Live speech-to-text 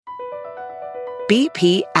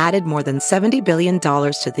BP added more than $70 billion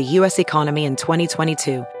to the U.S. economy in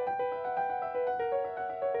 2022.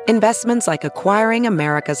 Investments like acquiring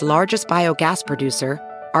America's largest biogas producer,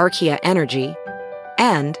 Archaea Energy,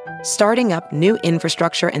 and starting up new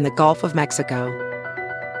infrastructure in the Gulf of Mexico.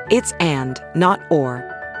 It's and, not or.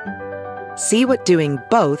 See what doing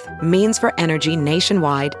both means for energy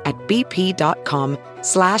nationwide at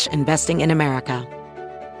bp.com/investing in America.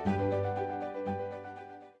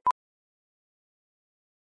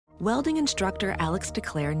 Welding instructor Alex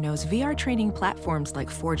DeClaire knows VR training platforms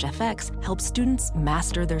like Forge FX help students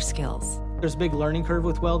master their skills. There's a big learning curve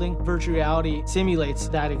with welding. Virtual reality simulates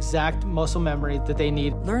that exact muscle memory that they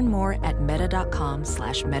need. Learn more at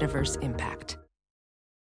meta.com/metaverseimpact.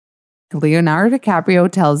 Leonardo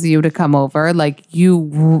DiCaprio tells you to come over, like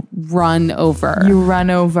you run over. You run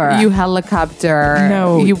over. You helicopter.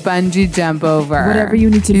 No. You bungee jump over. Whatever you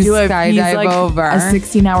need to do. If he's skydive like over. a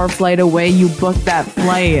 16-hour flight away, you book that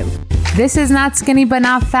flight. This is Not Skinny But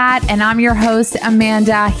Not Fat, and I'm your host,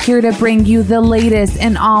 Amanda, here to bring you the latest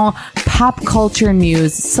in all pop culture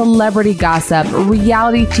news, celebrity gossip,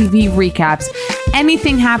 reality TV recaps,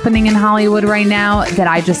 anything happening in Hollywood right now that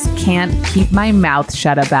I just can't keep my mouth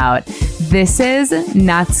shut about. This is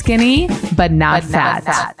Not Skinny But Not Fat.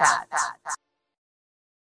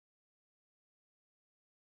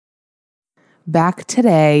 Back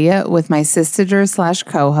today with my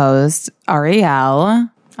sister/co-host, Ariel.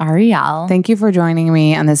 Thank you for joining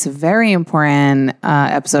me on this very important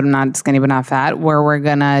episode of Not Skinny But Not Fat, where we're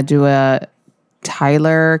going to do a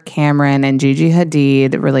Tyler, Cameron, and Gigi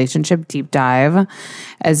Hadid relationship deep dive,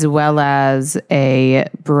 as well as a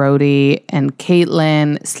Brody and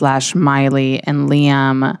Caitlyn / Miley and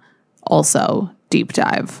Liam also deep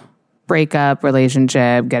dive. Breakup,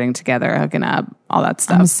 relationship, getting together, hooking up, all that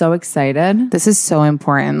stuff. I'm so excited. This is so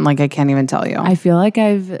important. Like, I can't even tell you. I feel like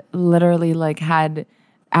I've literally had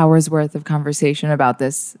hours worth of conversation about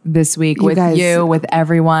this week with guys, you, with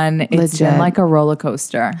everyone. It's legit. been like a roller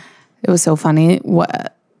coaster. It was so funny.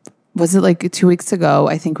 What was it, like 2 weeks ago?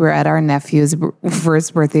 I think we were at our nephew's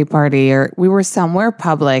first birthday party, or we were somewhere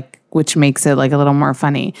public, which makes it like a little more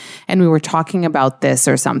funny. And we were talking about this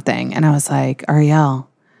or something. And I was like, Ariel,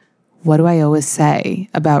 what do I always say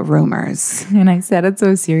about rumors? And I said it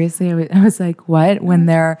so seriously. I was like, what? When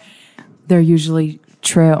they're usually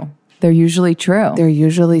true. They're usually true.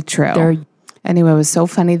 Anyway, it was so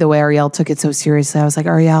funny the way Ariel took it so seriously. I was like,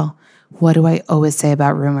 Ariel, what do I always say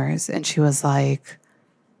about rumors? And she was like,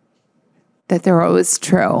 that they're always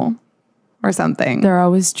true or something. They're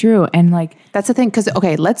always true. And like, that's the thing. Because,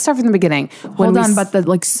 okay, let's start from the beginning. But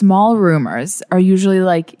the small rumors are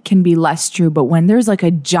usually can be less true. But when there's a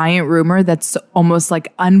giant rumor that's almost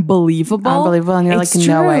unbelievable. And you're like,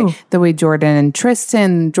 no way. The way Jordan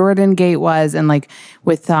Gate was. And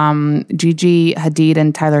with Gigi Hadid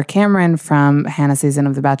and Tyler Cameron from Hannah's season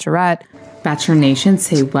of The Bachelorette. Bachelor Nation,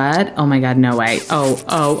 say what? Oh my God, no way. Oh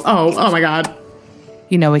my God.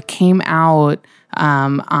 It came out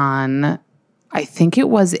on, I think it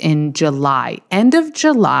was in July, end of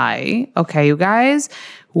July. Okay, you guys,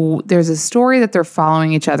 there's a story that they're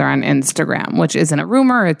following each other on Instagram, which isn't a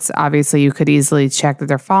rumor. It's obviously, you could easily check that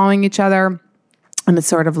they're following each other. And it's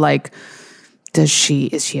sort of like, is she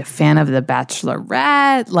a fan of The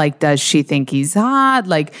Bachelorette? Does she think he's hot?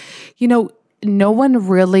 No one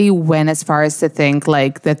really went as far as to think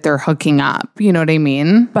that they're hooking up. You know what I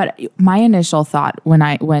mean? But my initial thought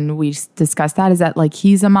when we discussed that is that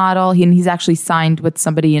he's a model and he's actually signed with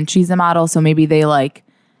somebody and she's a model. So maybe they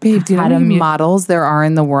Babe, do you know how many models there are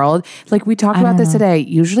in the world? We talked about this today.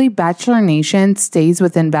 Usually Bachelor Nation stays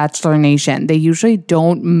within Bachelor Nation. They usually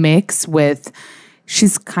don't mix with...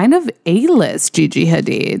 She's kind of A-list, Gigi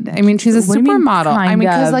Hadid. I mean, she's a supermodel. I mean,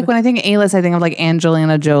 because when I think A-list, I think of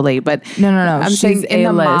Angelina Jolie. But no. I'm saying in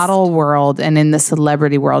the model world and in the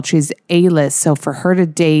celebrity world, she's A-list. So for her to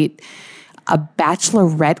date a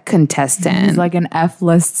Bachelorette contestant, he's like an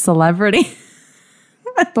F-list celebrity.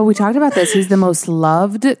 But we talked about this. He's the most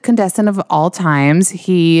loved contestant of all times.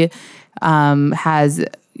 He has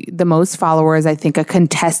the most followers I think a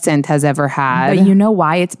contestant has ever had. But you know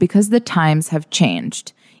why? It's because the times have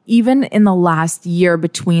changed. Even in the last year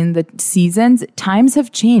between the seasons, times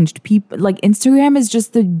have changed. People Instagram is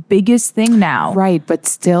just the biggest thing now. Right, but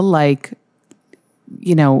still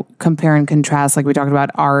compare and contrast, we talked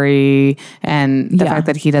about Ari and the fact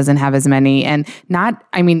that he doesn't have as many. And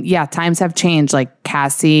times have changed.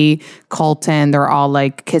 Cassie, Colton, they're all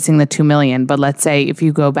kissing the 2 million. But let's say if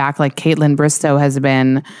you go back, Caitlyn Bristow has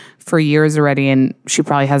been for years already, and she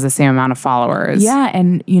probably has the same amount of followers. Yeah,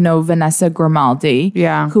 and Vanessa Grimaldi,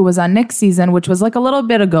 who was on Nick's season, which was like a little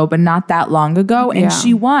bit ago, but not that long ago, and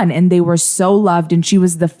she won, and they were so loved, and she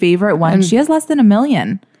was the favorite one. And she has less than 1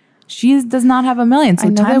 million. She does not have 1 million,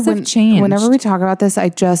 so times have changed. Whenever we talk about this, I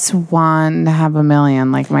just want to have 1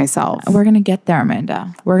 million like myself. We're going to get there,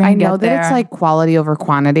 Amanda. We're going to get there. I know that it's like quality over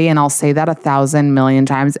quantity, and I'll say that 1,000 million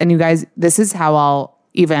times. And you guys, this is how I'll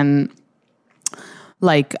even...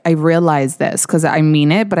 Like, I realize this because I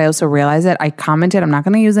mean it, but I also realize it. I commented, I'm not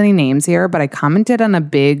going to use any names here, but I commented on a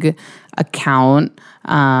big account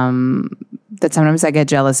that sometimes I get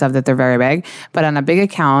jealous of that they're very big. But on a big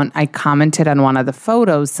account, I commented on one of the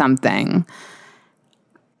photos something.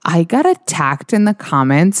 I got attacked in the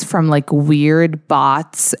comments from like weird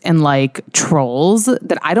bots and like trolls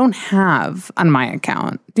that I don't have on my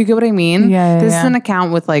account. Do you get what I mean? This is an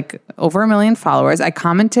account with like over 1 million followers. I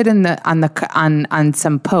commented on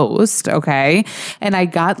some post, okay? And I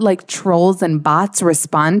got like trolls and bots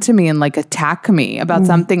respond to me and like attack me about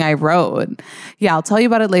something I wrote. Yeah, I'll tell you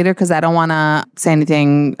about it later because I don't want to say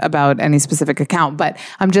anything about any specific account, but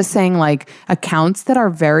I'm just saying like accounts that are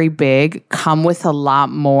very big come with a lot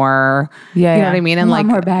more, you know what I mean? And a lot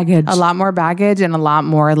more baggage. A lot more baggage and a lot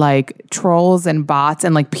more like trolls and bots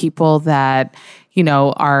and like people that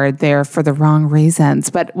are there for the wrong reasons.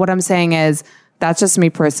 But what I'm saying is that's just me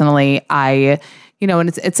personally. And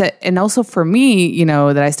and also for me,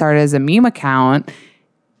 that I started as a meme account.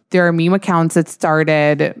 There are meme accounts that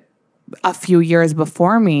started a few years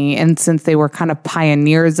before me. And since they were kind of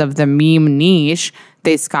pioneers of the meme niche,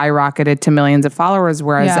 they skyrocketed to millions of followers.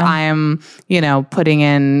 Whereas I am, putting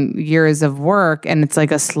in years of work, and it's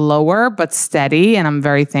like a slower but steady, and I'm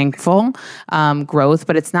very thankful, growth,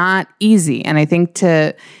 but it's not easy. And I think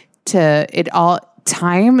time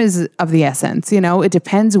is of the essence. It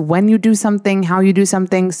depends when you do something, how you do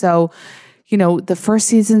something. So, the first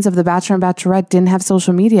seasons of The Bachelor and Bachelorette didn't have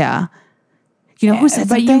social media. Who said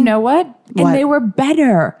something? But you know what? And they were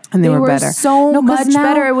better. And they were better. So much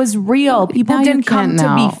better. It was real. People didn't come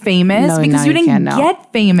to be famous because you didn't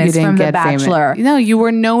get famous from The Bachelor. No, you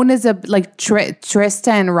were known as Trista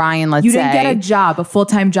and Ryan, let's say. You didn't get a job, a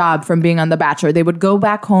full-time job from being on The Bachelor. They would go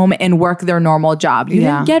back home and work their normal job. You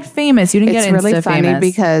didn't get famous. You didn't get Insta famous. It's really funny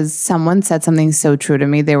because someone said something so true to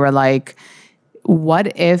me. They were like,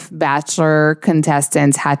 what if Bachelor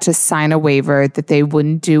contestants had to sign a waiver that they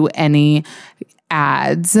wouldn't do any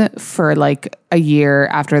ads for like a year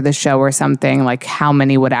after the show or something? Like how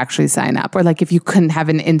many would actually sign up? Or like if you couldn't have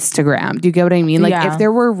an Instagram, do you get what I mean? Like if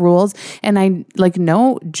there were rules, and I like,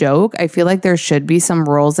 no joke, I feel like there should be some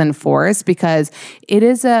rules enforced because it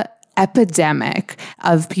is a epidemic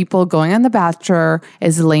of people going on The Bachelor,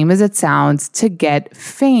 as lame as it sounds, to get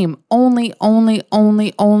fame. Only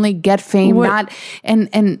get fame.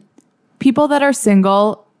 And people that are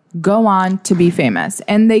single go on to be famous,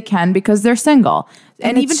 and they can because they're single.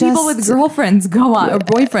 And even people with girlfriends go on, or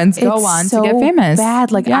boyfriends go on to get famous.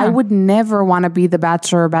 Bad. Like I would never want to be the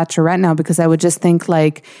Bachelor or Bachelorette now because I would just think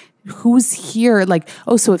like, who's here? Like,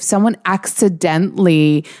 oh, so if someone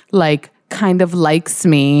accidentally like kind of likes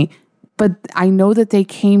me, but I know that they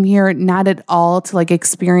came here not at all to like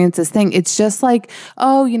experience this thing. It's just like,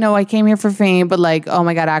 oh, I came here for fame, but like, oh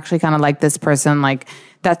my God, I actually kind of like this person. Like,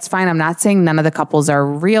 that's fine. I'm not saying none of the couples are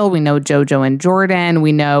real. We know JoJo and Jordan.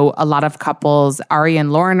 We know a lot of couples. Ari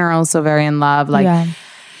and Lauren are also very in love. Like,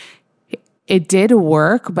 it did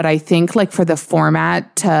work, but I think like for the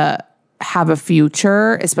format to have a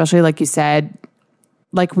future, especially like you said,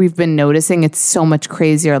 like we've been noticing, it's so much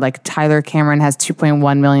crazier. Like Tyler Cameron has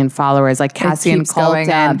 2.1 million followers. Like Cassie and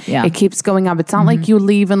Colton, it keeps going up. It's not like you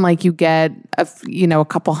leave and like you get a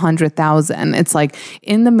couple 100,000. It's like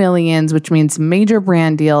in the millions, which means major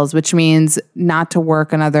brand deals, which means not to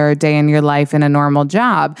work another day in your life in a normal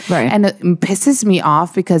job. Right. And it pisses me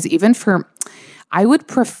off because I would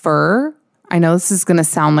prefer, I know this is going to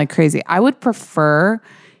sound like crazy, I would prefer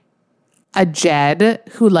a Jed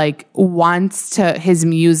who like wants his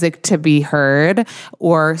music to be heard,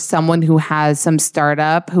 or someone who has some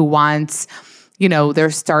startup who wants, their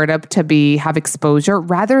startup to have exposure,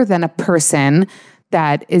 rather than a person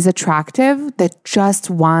that is attractive that just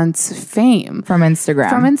wants fame from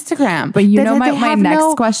Instagram. But my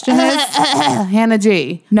next question is Hannah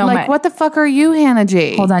G. No, like what the fuck are you, Hannah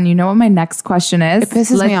G? Hold on, you know what my next question is? It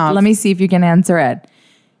pisses me off. Let me see if you can answer it.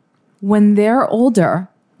 When they're older,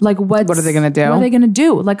 like what are they going to do? What are they going to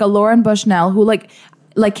do? Like a Lauren Bushnell who like,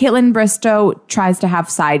 like Caitlin Bristow tries to have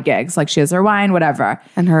side gigs, like she has her wine, whatever.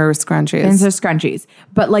 And her scrunchies.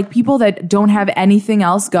 But like people that don't have anything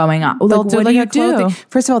else going on, they'll like, do what like do you a clothing. do?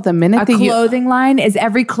 First of all, the minute A clothing line, is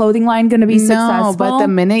every clothing line going to be successful? No, but the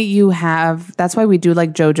minute you have, that's why we do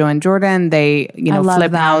like JoJo and Jordan. They,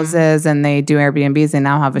 flip houses and they do Airbnbs. They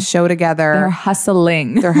now have a show together. They're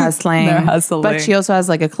hustling. They're hustling. But she also has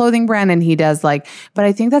like a clothing brand, and he does like, but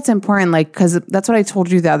I think that's important, like, because that's what I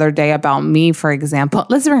told you the other day about me, for example.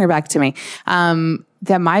 Let's bring it back to me.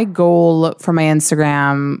 That my goal for my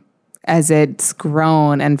Instagram as it's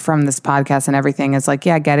grown and from this podcast and everything is like,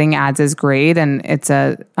 yeah, getting ads is great and it's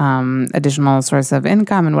a additional source of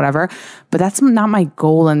income and whatever. But that's not my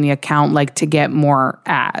goal in the account, like to get more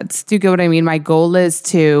ads. Do you get what I mean? My goal is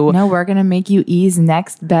to... No, we're going to make you E's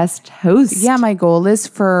next best host. Yeah, my goal is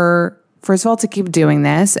for... First of all, to keep doing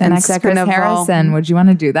this. And second of all, Harrison, would you want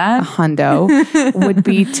to do that? A hundo would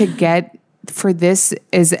be to get... For this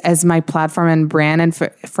is as my platform and brand, and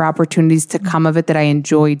for opportunities to come of it that I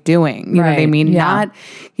enjoy doing. You know what I mean? Yeah. Not,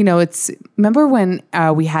 it's, remember when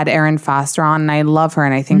we had Erin Foster on, and I love her,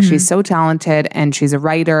 and I think she's so talented, and she's a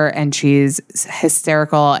writer, and she's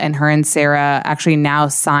hysterical, and her and Sarah actually now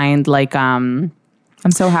signed like, I'm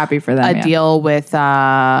so happy for them. A deal with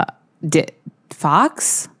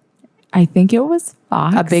Fox? I think it was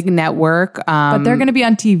Fox. A big network. But they're going to be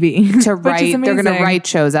on TV. To write, they're going to write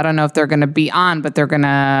shows. I don't know if they're going to be on, but they're going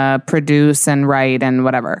to produce and write and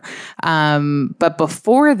whatever. But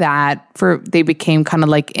before that, they became kind of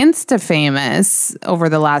like Insta famous over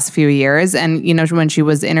the last few years. And, when she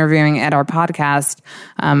was interviewing at our podcast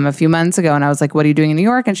a few months ago, and I was like, what are you doing in New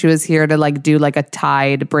York? And she was here to like do like a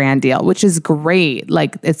Tide brand deal, which is great.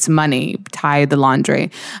 Like it's money, Tide the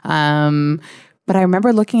laundry. But I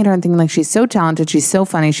remember looking at her and thinking, like, she's so talented. She's so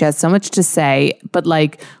funny. She has so much to say. But,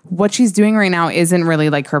 like, what she's doing right now isn't really,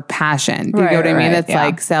 like, her passion. Do you get what I mean? It's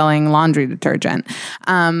like selling laundry detergent.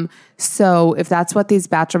 So if that's what these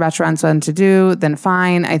bachelorettes want to do, then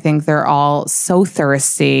fine. I think they're all so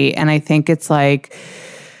thirsty. And I think it's like...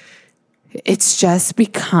 It's just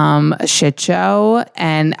become a shit show.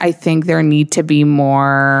 And I think there need to be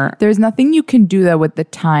more... There's nothing you can do, though, with the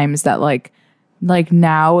times that, like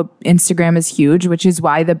now Instagram is huge, which is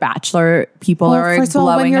why the Bachelor people are first of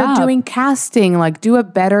all, when you're doing casting, like do a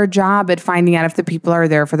better job at finding out if the people are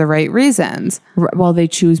there for the right reasons. Well, they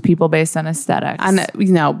choose people based on aesthetics.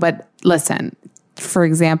 But listen, for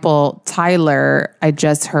example, Tyler, I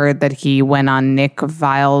just heard that he went on Nick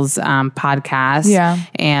Vile's podcast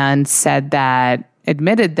and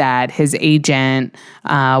admitted that his agent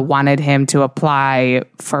wanted him to apply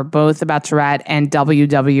for both The Bachelorette and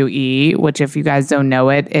WWE, which if you guys don't know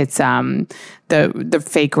it, it's the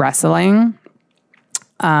fake wrestling.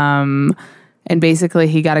 And basically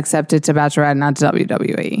he got accepted to Bachelorette, not to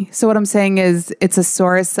WWE. So what I'm saying is it's a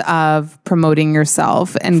source of promoting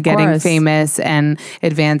yourself and getting famous and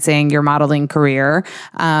advancing your modeling career.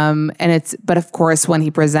 But of course, when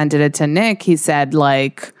he presented it to Nick, he said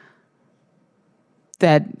like,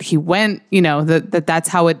 that he went, that's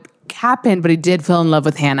how it happened, but he did fall in love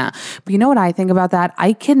with Hannah. But you know what I think about that?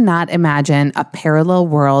 I cannot imagine a parallel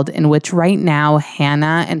world in which right now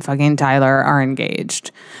Hannah and fucking Tyler are engaged.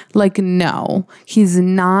 Like, no, he's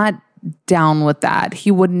not down with that. He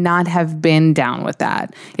would not have been down with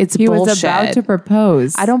that. It's bullshit. He was about to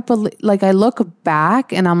propose. I don't believe, like, I look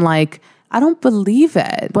back and I'm like, I don't believe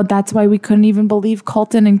it. But that's why we couldn't even believe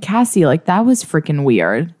Colton and Cassie. Like, that was freaking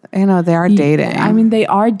weird. They are dating. I mean, they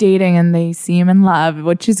are dating and they seem in love,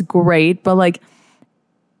 which is great. But like,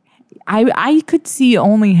 I could see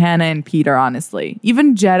only Hannah and Peter, honestly.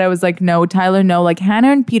 Even Jetta was like, no, Tyler, no. Like,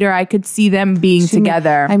 Hannah and Peter, I could see them being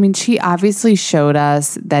together. I mean, she obviously showed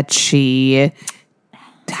us that she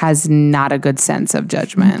has not a good sense of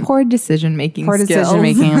judgment. Poor decision-making skills.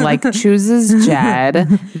 Like, chooses Jed,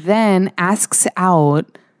 then asks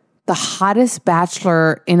out the hottest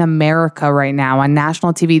bachelor in America right now on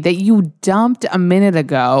national TV that you dumped a minute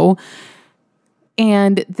ago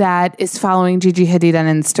and that is following Gigi Hadid on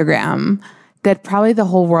Instagram, that probably the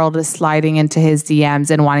whole world is sliding into his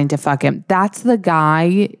DMs and wanting to fuck him. That's the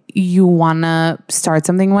guy you want to start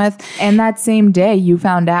something with. And that same day you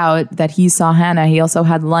found out that he saw Hannah. He also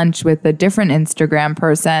had lunch with a different Instagram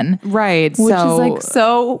person. Right. Which is like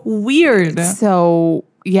so weird. So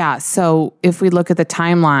yeah. So if we look at the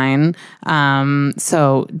timeline,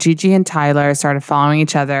 so Gigi and Tyler started following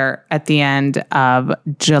each other at the end of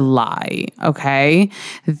July. Okay.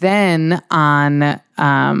 Then on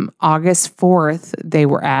August 4th, they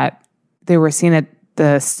were seen at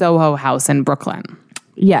the Soho House in Brooklyn.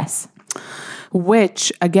 Yes.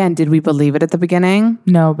 Which, again, did we believe it at the beginning?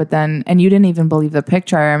 No, but then, and you didn't even believe the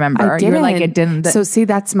picture, I remember. I didn't. You were like, it didn't. So see,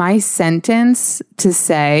 that's my sentence to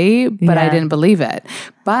say, but I didn't believe it.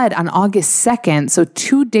 But on August 2nd, so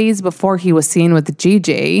 2 days before he was seen with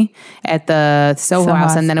Gigi at the Soho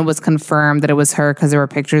House, and then it was confirmed that it was her because there were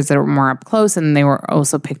pictures that were more up close, and they were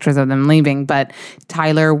also pictures of them leaving. But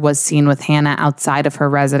Tyler was seen with Hannah outside of her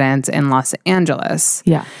residence in Los Angeles.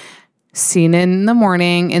 Yeah. Seen in the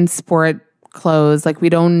morning in sport clothes. Like, we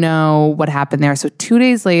don't know what happened there. So 2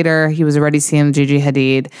 days later, he was already seeing Gigi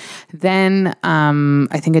Hadid. Then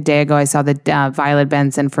I think a day ago, I saw that Violet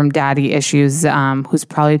Benson from Daddy Issues, who's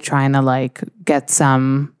probably trying to like get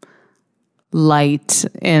some light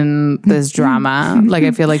in this drama. Like,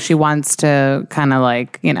 I feel like she wants to kind of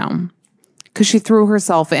like, you know, because she threw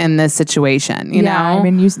herself in this situation, you know? I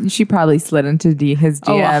mean, she probably slid into his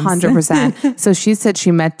DMs. 100%. So she said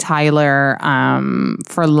she met Tyler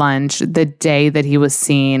for lunch the day that he was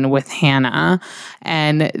seen with Hannah.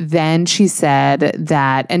 And then she said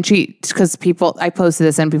that, and because I posted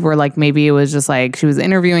this and people were like, maybe it was just like she was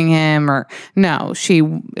interviewing him, or no,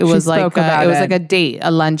 it was like a date,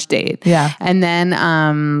 a lunch date. Yeah. And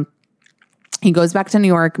then, he goes back to New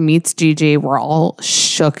York, meets Gigi. We're all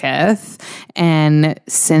shooketh. And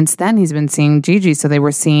since then, he's been seeing Gigi. So they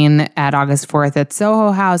were seen at August 4th at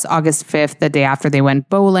Soho House, August 5th, the day after they went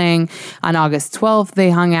bowling. On August 12th,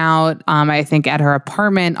 they hung out, I think, at her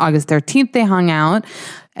apartment. August 13th, they hung out.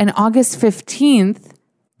 And August 15th,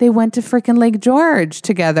 they went to freaking Lake George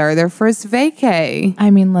together, their first vacay.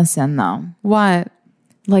 I mean, listen, though. What?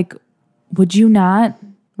 Like, would you not...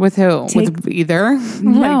 With who? With either?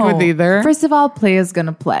 No. Like with either? First of all, Playa's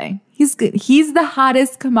gonna play. He's good. He's the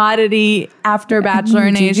hottest commodity after Bachelor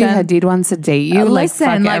Nation. Gigi Hadid wants to date you.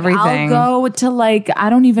 Listen, like everything. I'll go to like, I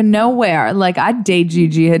don't even know where. Like, I'd date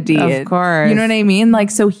Gigi Hadid. Of course. You know what I mean? Like,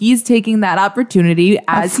 so he's taking that opportunity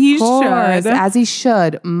as he should. As he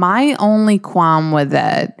should. My only qualm with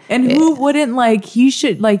it. And who wouldn't, like, he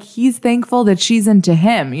should, like, he's thankful that she's into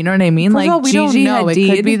him. You know what I mean? First like, of all, we Gigi don't know. Hadid,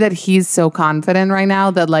 It could be that he's so confident right now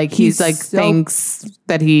that like he's like thinks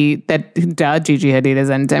that Gigi Hadid is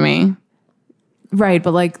into me. Right,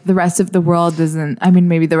 but like the rest of the world doesn't. I mean,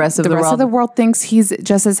 maybe the rest of the world thinks he's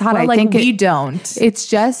just as hot. Well, I think we don't. It's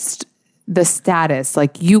just the status.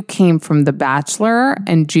 Like, you came from The Bachelor,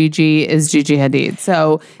 and Gigi is Gigi Hadid.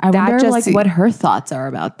 So I wonder, like, what her thoughts are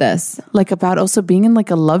about this. Like, about also being in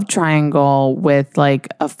like a love triangle with like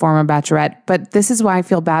a former bachelorette. But this is why I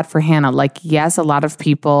feel bad for Hannah. Like, yes, a lot of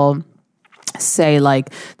people say like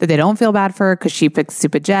that they don't feel bad for her because she picked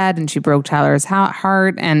stupid Jed and she broke Tyler's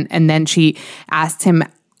heart, and then she asked him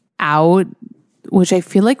out, which I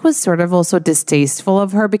feel like was sort of also distasteful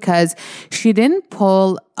of her, because she didn't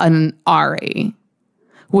pull an Ari,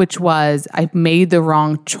 which was, I made the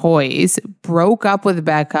wrong choice, broke up with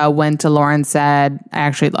Becca, went to Lauren, said, I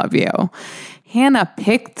actually love you. Hannah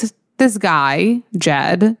picked this guy,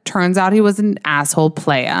 Jed, turns out he was an asshole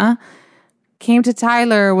playa. Came to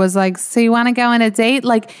Tyler, was like, so you want to go on a date?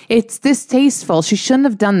 Like, it's distasteful. She shouldn't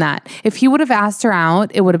have done that. If he would have asked her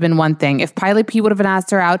out, it would have been one thing. If Pilot P would have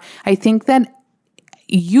asked her out, I think that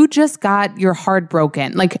you just got your heart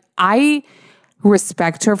broken. Like, I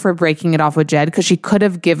respect her for breaking it off with Jed, because she could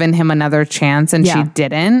have given him another chance and she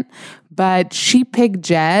didn't. But she picked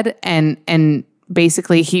Jed, and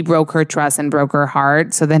basically he broke her trust and broke her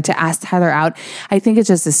heart. So then to ask Tyler out, I think it's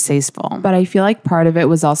just distasteful. But I feel like part of it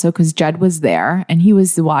was also because Jed was there and he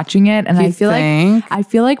was watching it. And I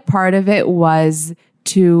feel like part of it was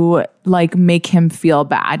to like make him feel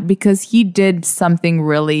bad, because he did something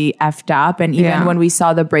really effed up. And even when we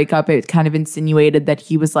saw the breakup, it kind of insinuated that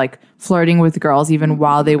he was like flirting with girls even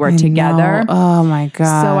while they were together. Oh my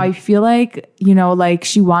God. So I feel like, you know, like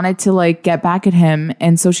she wanted to like get back at him.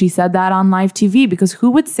 And so she said that on live TV, because who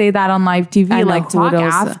would say that on live TV? Like, talk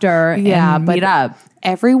after and meet up.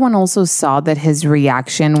 Everyone also saw that his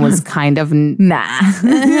reaction was kind of nah.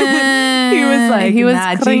 He was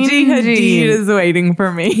like, Gigi Hadid is waiting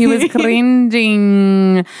for me. He was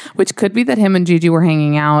cringing, which could be that him and Gigi were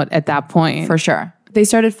hanging out at that point. For sure. They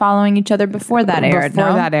started following each other before that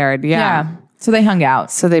aired. Yeah. So they hung out.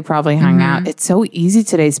 So they probably hung out. It's so easy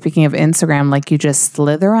today, speaking of Instagram, like you just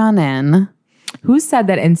slither on in. Who said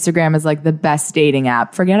that Instagram is like the best dating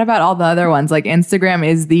app? Forget about all the other ones. Like, Instagram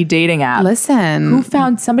is the dating app. Listen.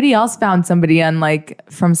 Somebody else found somebody on like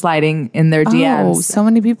from sliding in their DMs. Oh, so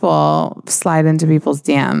many people slide into people's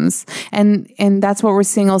DMs. And that's what we're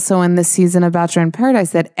seeing also in this season of Bachelor in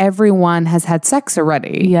Paradise, that everyone has had sex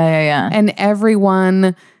already. Yeah. And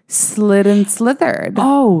everyone slid and slithered.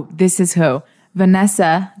 Oh, this is who.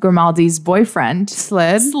 Vanessa Grimaldi's boyfriend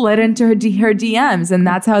slid into her DMs, and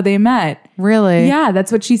that's how they met. Really? Yeah,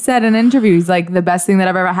 that's what she said in an interview. He's like, the best thing that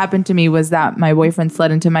ever happened to me was that my boyfriend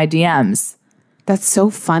slid into my DMs. That's so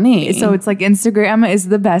funny. So it's like Instagram is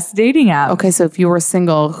the best dating app. Okay, so if you were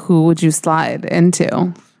single, who would you slide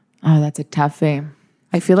into? Oh, that's a toughie.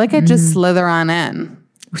 I feel like I'd just slither on in.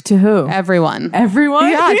 To who? Everyone.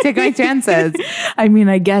 Yeah, take my chances. I mean,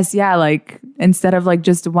 I guess, yeah, like instead of like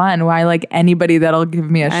just one, why like anybody that'll give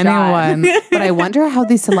me a shot? But I wonder how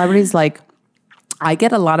these celebrities like, I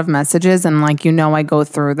get a lot of messages and like, I go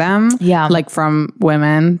through them. Yeah. Like from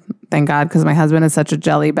women, thank God, because my husband is such a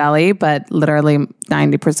jelly belly, but literally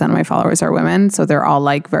 90% of my followers are women. So they're all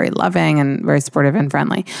like very loving and very supportive and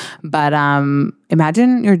friendly. But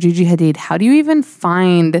imagine you're Gigi Hadid. How do you even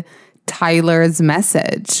find Tyler's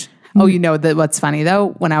message? Oh, what's funny though?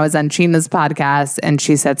 When I was on Sheena's podcast and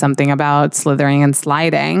she said something about slithering and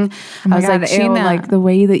sliding, I was like, Sheena, like the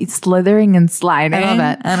way that it's slithering and sliding. I love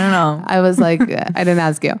it. I don't know. I was like, I didn't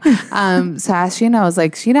ask you. So I asked Sheena, I was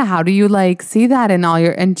like, Sheena, how do you like see that in all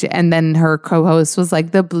your, and then her co-host was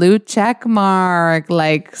like, the blue check mark.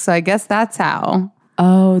 Like, so I guess that's how.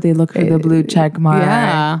 Oh, they look for the blue check mark.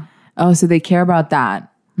 Yeah. Oh, so they care about that.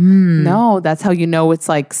 No, that's how it's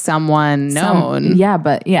like someone known.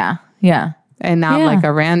 But yeah. And not like a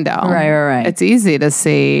rando. Right. It's easy to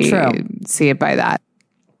see it by that.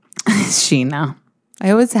 Sheena. I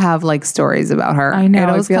always have like stories about her. I know. It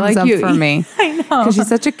always comes up for me. I know. Because she's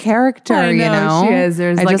such a character, I know. She is.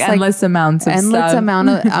 There's like endless amounts of stuff.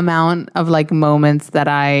 amount of like moments that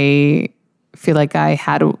I feel like I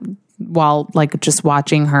had while like just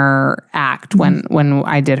watching her act when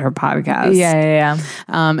I did her podcast. Yeah.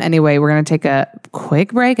 Anyway, we're going to take a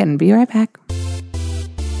quick break and be right back.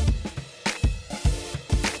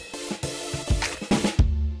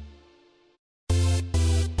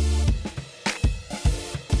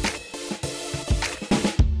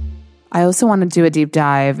 I also want to do a deep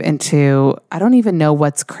dive into, I don't even know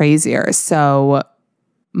what's crazier. So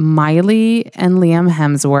Miley and Liam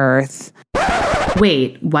Hemsworth.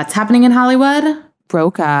 Wait, what's happening in Hollywood?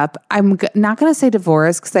 Broke up. I'm not going to say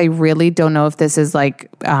divorce because I really don't know if this is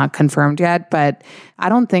like confirmed yet, but I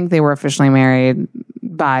don't think they were officially married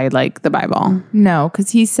by like the Bible. No,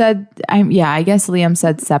 because he said, I guess Liam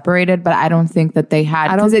said separated, but I don't think that they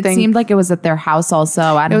had, because it seemed like it was at their house also.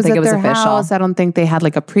 I don't think it was official. House. I don't think they had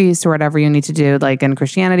like a priest or whatever you need to do like in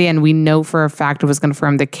Christianity. And we know for a fact it was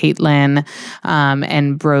confirmed that Caitlyn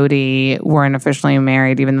and Brody weren't officially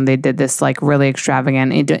married, even though they did this like really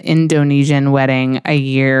extravagant Indonesian wedding a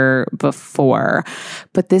year before.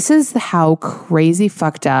 But this is how crazy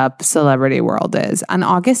fucked up celebrity world is. On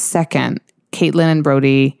August 2nd, Caitlyn and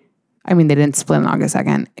Brody, they didn't split on August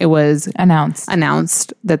 2nd. It was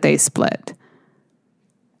announced that they split.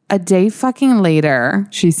 A day fucking later,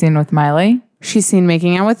 she's seen with Miley. She's seen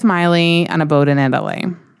making out with Miley on a boat in Italy.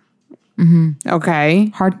 Mm-hmm.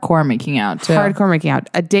 Okay. Hardcore making out too.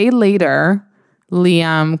 A day later,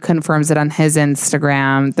 Liam confirms it on his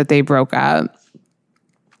Instagram that they broke up.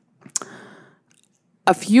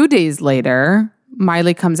 A few days later,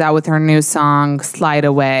 Miley comes out with her new song, Slide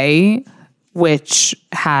Away, which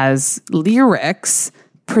has lyrics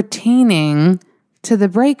pertaining to the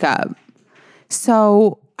breakup.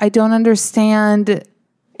 So I don't understand.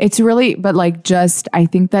 It's really, but like just, I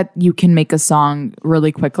think that you can make a song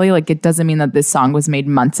really quickly. Like it doesn't mean that this song was made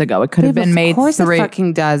months ago. It could have been made. Of course it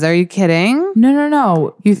fucking does. Are you kidding?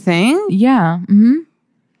 No. You think? Yeah. Mm-hmm.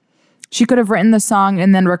 She could have written the song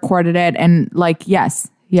and then recorded it and like, yes.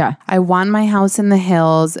 Yeah. I want my house in the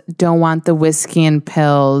hills. Don't want the whiskey and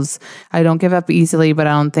pills. I don't give up easily, but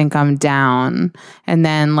I don't think I'm down. And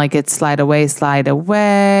then like it's slide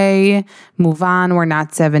away. Move on. We're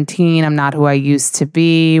not 17. I'm not who I used to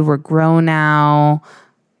be. We're grown now.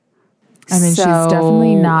 She's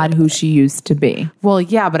definitely not who she used to be. Well,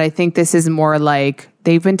 yeah, but I think this is more like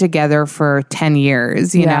they've been together for 10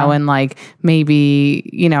 years, you know, and like maybe,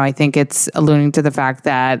 I think it's alluding to the fact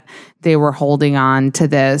that they were holding on to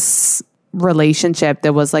this relationship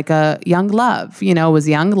that was like a young love, it was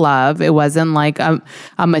young love. It wasn't like a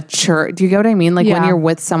mature, do you get what I mean? Like when you're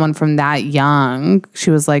with someone from that young,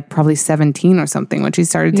 she was like probably 17 or something when she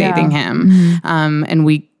started dating him. Mm-hmm.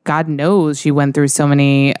 And God knows she went through so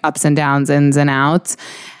many ups and downs, ins and outs.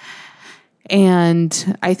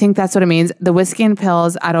 And I think that's what it means. The whiskey and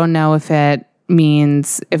pills, I don't know if it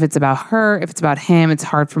means, if it's about her, if it's about him. It's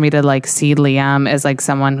hard for me to like see Liam as like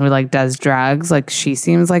someone who like does drugs. Like she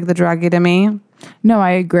seems like the druggie to me. No, I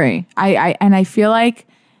agree. I feel like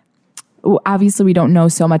obviously we don't know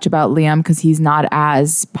so much about Liam because he's not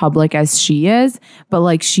as public as she is, but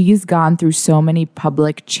like she's gone through so many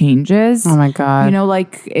public changes. Oh my God. You know,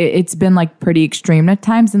 like it's been like pretty extreme at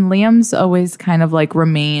times, and Liam's always kind of like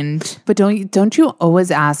remained. But don't you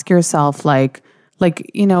always ask yourself like,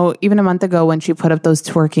 you know, even a month ago when she put up those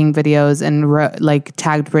twerking videos and like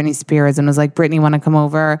tagged Britney Spears and was like, Britney, want to come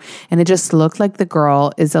over? And it just looked like the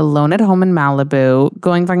girl is alone at home in Malibu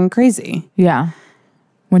going fucking crazy. Yeah.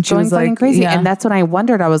 When she going was fucking like, crazy. yeah. And that's when I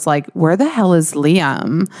wondered, I was like, where the hell is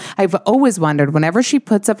Liam? I've always wondered whenever she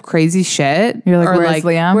puts up crazy shit. You're like, where's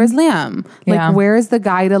Liam? Where's Liam? Yeah. Like, where's the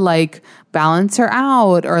guy to like balance her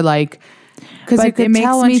out or like... Because you could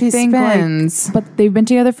tell when she spins. Like, but they've been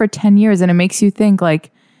together for 10 years, and it makes you think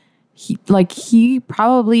like he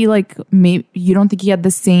probably like maybe you don't think he had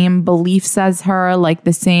the same beliefs as her, like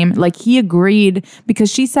the same, like he agreed because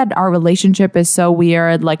she said our relationship is so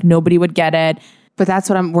weird, like nobody would get it. But that's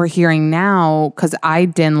what we're hearing now, because I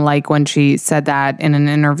didn't like when she said that in an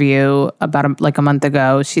interview about a month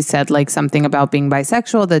ago. She said like something about being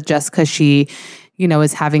bisexual, that just because she, you know,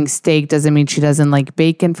 is having steak doesn't mean she doesn't like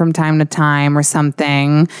bacon from time to time or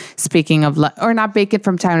something. Speaking of, or not bacon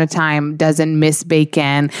from time to time, doesn't miss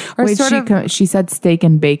bacon. Or wait, she said steak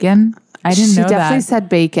and bacon? I didn't know that. She definitely said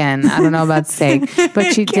bacon. I don't know about steak.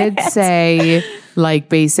 But she did say, like,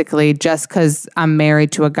 basically, just because I'm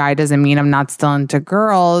married to a guy doesn't mean I'm not still into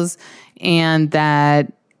girls. And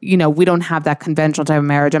that, you know, we don't have that conventional type of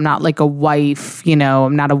marriage. I'm not like a wife, you know,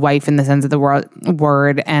 I'm not a wife in the sense of the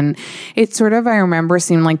word. And it sort of, I remember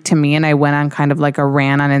seemed like to me, and I went on kind of like a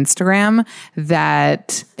rant on Instagram,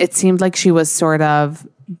 that it seemed like she was sort of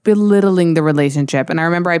belittling the relationship. And I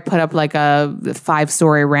remember I put up like a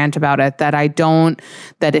 5-story rant about it, that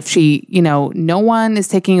that if she, you know, no one is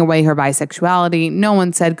taking away her bisexuality. No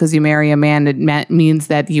one said because you marry a man, it means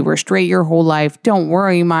that you were straight your whole life. Don't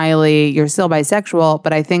worry, Miley, you're still bisexual.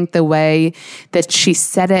 But I think the way that she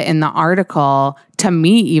said it in the article, to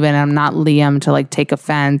me even, I'm not Liam to like take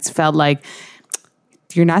offense, felt like,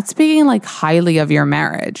 you're not speaking like highly of your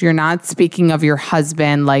marriage. You're not speaking of your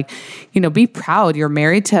husband. Like, you know, be proud. You're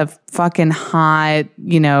married to a fucking hot,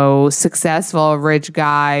 you know, successful, rich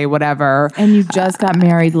guy, whatever. And you just got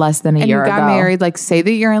married less than a year ago. And you got married. Like, say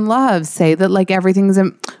that you're in love. Say that like everything's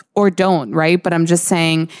or don't, right? But I'm just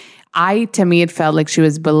saying, to me, it felt like she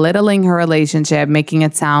was belittling her relationship, making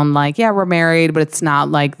it sound like, yeah, we're married, but it's not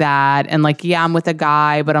like that. And like, yeah, I'm with a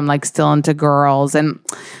guy, but I'm like still into girls. And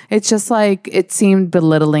it's just like, it seemed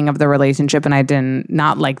belittling of the relationship. And I did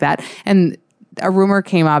not like that. And a rumor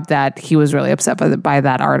came up that he was really upset by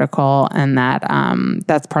that article, and that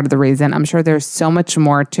that's part of the reason. I'm sure there's so much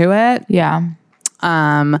more to it. Yeah.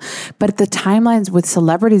 But the timelines with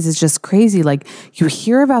celebrities is just crazy. Like, you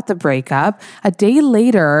hear about the breakup, a day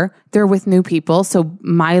later, they're with new people. So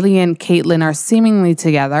Miley and Caitlyn are seemingly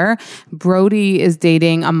together. Brody is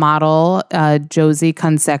dating a model, Josie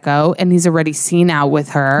Canseco, and he's already seen out with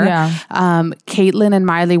her. Yeah. Caitlyn and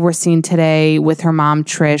Miley were seen today with her mom,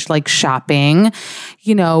 Trish, like shopping.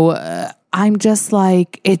 You know, I'm just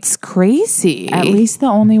like, it's crazy. At least the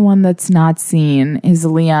only one that's not seen is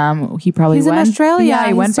Liam. He's in Australia. Yeah,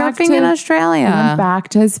 he went back in Australia. He went back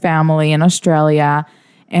to his family in Australia,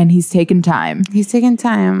 and he's taken time.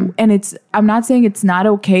 And I'm not saying it's not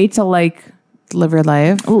okay to like live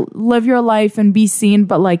your life and be seen,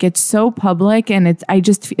 but like it's so public, and it's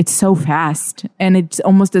so fast, and it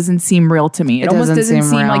almost doesn't seem real to me. It almost doesn't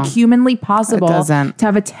seem like humanly possible to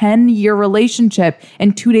have a 10-year relationship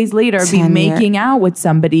and 2 days later be making out with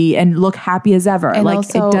somebody and look happy as ever. And like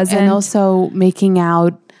also, it doesn't. And also making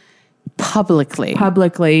out publicly,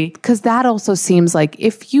 because that also seems like,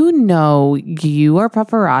 if you know you are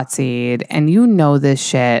paparazzi'd and you know this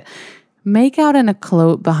shit, make out in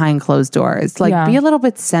behind closed doors. Like, be a little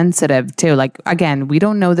bit sensitive too. Like, again, we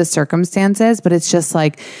don't know the circumstances, but it's just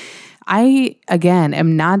like, I, again,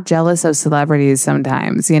 am not jealous of celebrities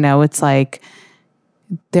sometimes. You know, it's like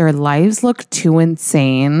their lives look too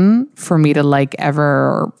insane for me to like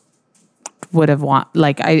ever would have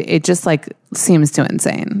it just like seems too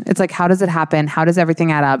insane. It's like, how does it happen? How does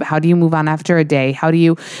everything add up? How do you move on after a day? How do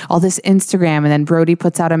you, all this Instagram, and then Brody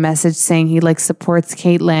puts out a message saying he like supports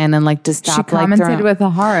Caitlyn and like to stop. She commented with a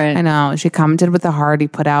heart. I know. She commented with a heart.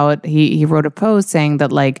 He wrote a post saying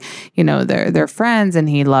that like, you know, they're friends and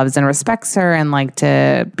he loves and respects her, and like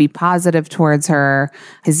to be positive towards her.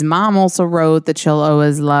 His mom also wrote that she'll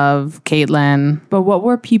always love Caitlyn. But what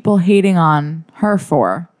were people hating on her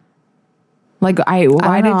for? Like,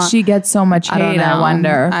 why did she get so much hate? I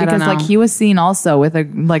wonder. Because like he was seen also with a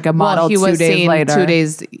model 2 days later. 2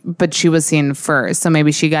 days, but she was seen first. So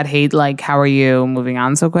maybe she got hate. Like, how are you moving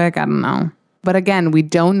on so quick? I don't know. But again, we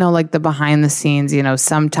don't know like the behind the scenes,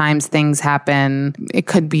 sometimes things happen. It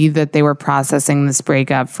could be that they were processing this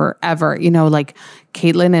breakup forever, like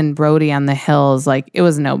Caitlyn and Brody on the Hills, like it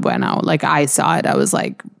was no bueno. Like I saw it. I was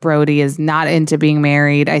like, Brody is not into being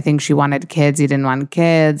married. I think she wanted kids. He didn't want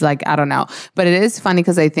kids. Like, I don't know. But it is funny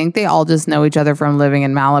because I think they all just know each other from living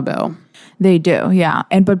in Malibu. They do, yeah.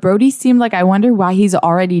 But Brody seemed like, I wonder why he's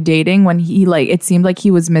already dating when it seemed like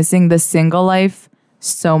he was missing the single life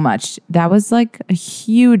so much. That was like a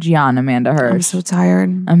huge yawn, Amanda Hirsch. I'm so tired.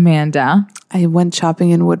 Amanda. I went shopping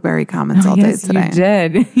in Woodbury Commons all day today. Yes, you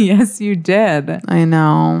did. Yes, you did. I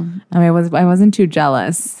know. I mean, I wasn't too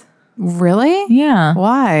jealous. Really? Yeah.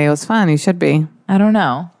 Why? It was fun. You should be. I don't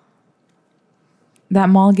know. That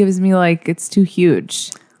mall gives me it's too huge.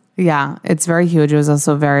 Yeah, it's very huge. It was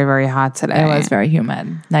also very, very hot today. It was very humid.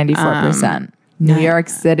 94%. New York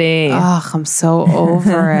City. Ugh, I'm so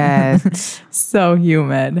over it. So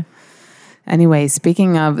humid. Anyway,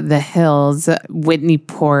 speaking of the Hills, Whitney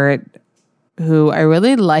Port, who I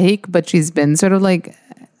really like, but she's been sort of like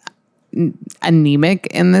anemic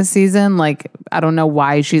in this season. Like, I don't know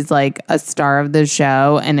why she's like a star of the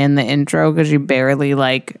show and in the intro because she barely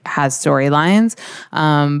has storylines.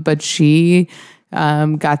 But she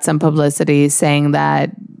got some publicity saying that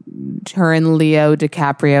her and Leo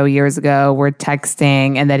DiCaprio years ago were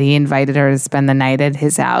texting and that he invited her to spend the night at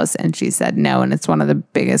his house and she said no, and it's one of the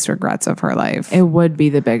biggest regrets of her life. It would be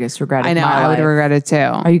the biggest regret of my life. I would regret it too.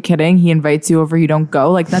 Are you kidding? He invites you over, you don't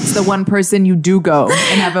go? That's the one person you do go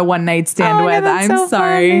and have a one night stand with. I'm so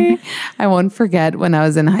sorry. Funny. I won't forget when I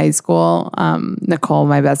was in high school, Nicole,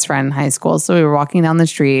 my best friend in high school, so we were walking down the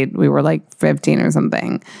street, we were 15 or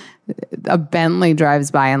something. A Bentley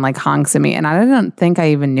drives by and honks at me. And I don't think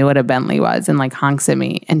I even knew what a Bentley was and honks at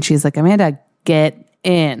me. And she's like, Amanda, get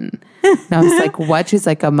in. And I was like, what? She's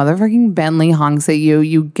like, a motherfucking Bentley honks at you.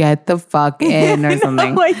 You get the fuck in or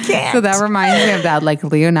something. No, I can't. So that reminds me of that.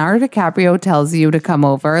 Leonardo DiCaprio tells you to come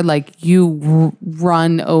over. You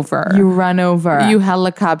run over. You run over. You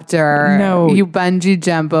helicopter. No. You bungee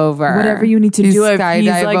jump over. Whatever you need to do. If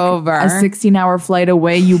he's over. A 16-hour flight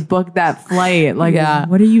away, you book that flight. Yeah.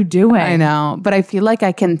 What are you doing? I know. But I feel like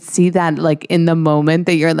I can see that in the moment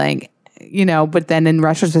that you're but then in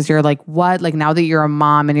retrospect, you're like, what? Now that you're a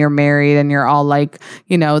mom and you're married and you're all that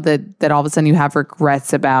all of a sudden you have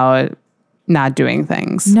regrets about not doing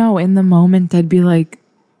things. No, in the moment, I'd be like,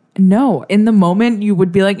 no. In the moment, you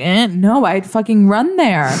would be like, no, I'd fucking run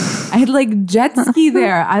there. I'd jet ski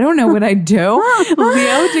there. I don't know what I'd do.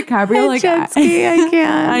 Leo DiCaprio, jet ski, I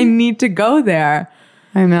can't. I need to go there.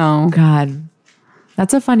 I know. God.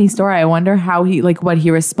 That's a funny story. I wonder how he, what he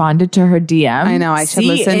responded to her DM. I know. I should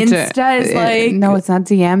listen Insta to is no, it's not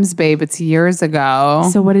DMs, babe. It's years ago.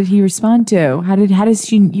 So what did he respond to? How does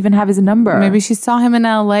she even have his number? Maybe she saw him in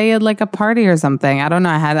LA at a party or something. I don't know.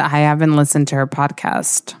 I haven't listened to her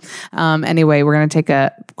podcast. Anyway, we're going to take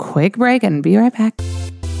a quick break and be right back.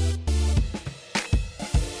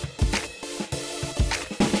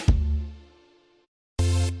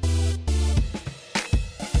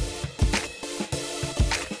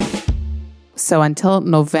 So until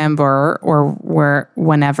November or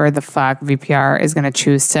whenever the fuck VPR is going to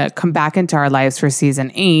choose to come back into our lives for season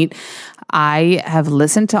 8, I have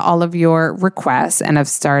listened to all of your requests and have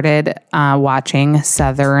started watching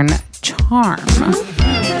Southern Charm.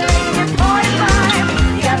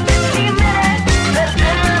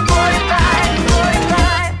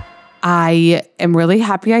 I am really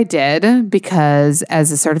happy I did because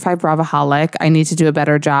as a certified Bravoholic, I need to do a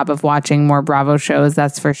better job of watching more Bravo shows,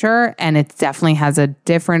 that's for sure. And it definitely has a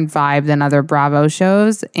different vibe than other Bravo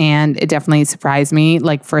shows. And it definitely surprised me.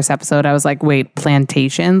 First episode, I was like, wait,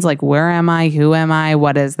 plantations? Where am I? Who am I?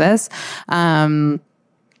 What is this?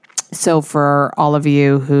 So for all of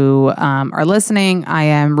you who are listening, I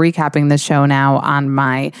am recapping the show now on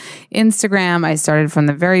my Instagram. I started from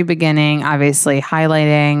the very beginning, obviously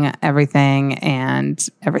highlighting everything, and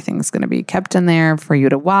everything's going to be kept in there for you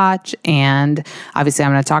to watch. And obviously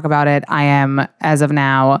I'm going to talk about it. I am, as of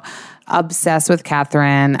now, obsessed with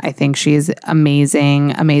Catherine. I think she's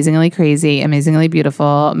amazing, amazingly crazy, amazingly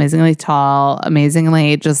beautiful, amazingly tall,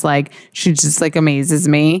 amazingly she just amazes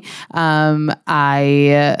me.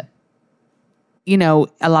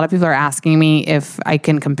 A lot of people are asking me if I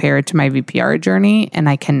can compare it to my VPR journey, and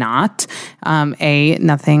I cannot.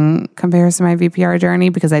 Nothing compares to my VPR journey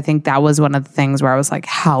because I think that was one of the things where I was like,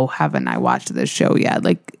 how haven't I watched this show yet?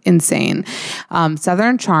 Insane.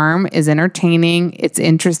 Southern Charm is entertaining. It's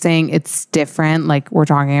interesting. It's different. We're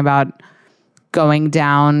talking about going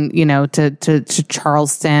down, to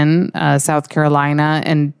Charleston, South Carolina,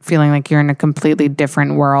 and feeling like you're in a completely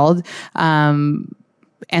different world.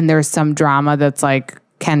 and there's some drama that's like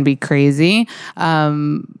can be crazy.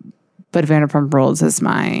 But Vanderpump Rules is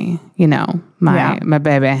my baby. I don't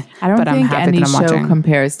but think I'm happy any that I'm show watching.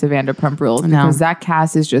 compares to Vanderpump Rules because that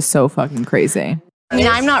cast is just so fucking crazy. I mean,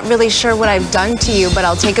 I'm not really sure what I've done to you, but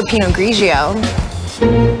I'll take a Pinot Grigio.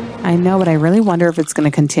 I know, but I really wonder if it's going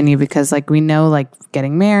to continue because, like, we know, like,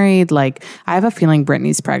 getting married, like, I have a feeling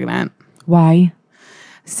Britney's pregnant. Why?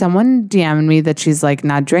 Someone DM'd me that she's, like,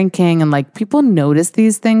 not drinking, and, like, people notice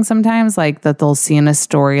these things sometimes, like, that they'll see in a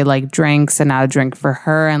story, like, drinks and not a drink for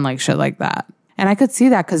her and, like, shit like that. And I could see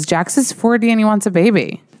that because Jax is 40 and he wants a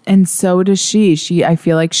baby. And so does she. I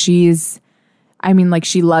feel like she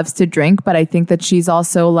loves to drink, but I think that she's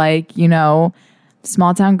also, like, you know,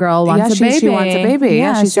 small town girl wants a baby. She wants a baby.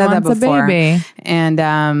 Yeah, she said that before. Baby. And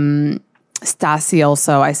Stassi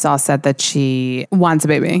also, I saw, said that she wants a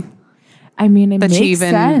baby. I mean, it makes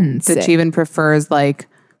sense. That she even prefers, like,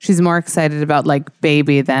 she's more excited about, like,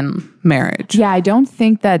 baby than marriage. Yeah, I don't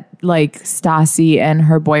think that, like, Stassi and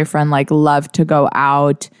her boyfriend, like, love to go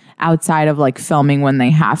outside of, like, filming when they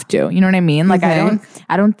have to. You know what I mean? Like,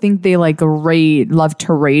 I don't think they, like, love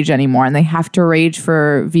to rage anymore, and they have to rage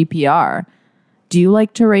for VPR. Do you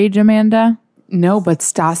like to rage, Amanda? No, but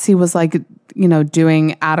Stassi was, like, you know,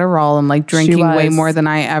 doing Adderall and, like, drinking way more than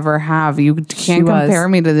I ever have. You can't compare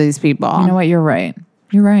me to these people. You know what? You're right.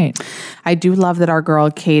 You're right. I do love that our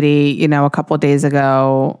girl Katie, you know, a couple of days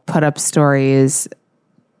ago put up stories.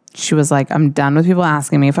 She was like, I'm done with people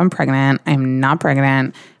asking me if I'm pregnant. I'm not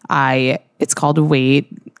pregnant. It's called weight,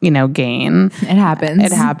 you know, gain. It happens.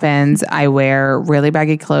 It happens. I wear really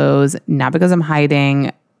baggy clothes, not because I'm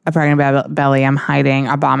hiding a pregnant belly. I'm hiding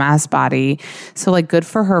a bomb-ass body. So, like, good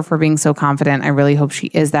for her for being so confident. I really hope she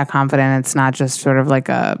is that confident. It's not just sort of like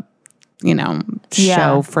a, you know,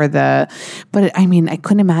 show for the, but I mean, I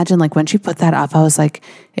couldn't imagine, like, when she put that up, I was like,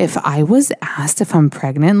 if I was asked if I'm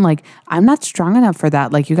pregnant, like, I'm not strong enough for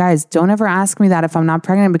that. Like, you guys don't ever ask me that if I'm not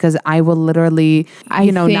pregnant because I will literally,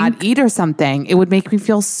 not eat or something. It would make me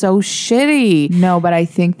feel so shitty. No, but I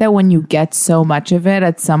think that when you get so much of it,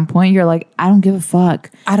 at some point you're like, I don't give a fuck.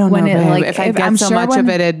 I don't know, babe. Like, if I get so much of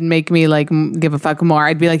it, it'd make me, like, give a fuck more.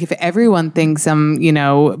 I'd be like, if everyone thinks I'm, you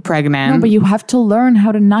know, pregnant. No, but you have to learn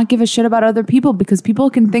how to not give a shit about other people because people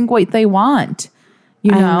can think what they want.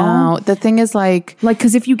 You know? I know. The thing is, like,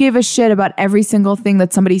 because if you gave a shit about every single thing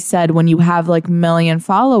that somebody said when you have, like, 1 million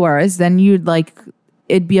followers, then you'd, like,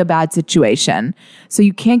 it'd be a bad situation. So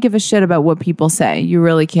you can't give a shit about what people say. You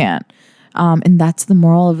really can't. And that's the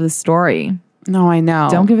moral of the story. No, I know.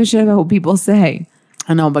 Don't give a shit about what people say.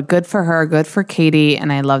 I know, but good for her, good for Katie.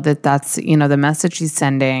 And I love that that's, you know, the message she's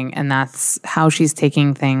sending and that's how she's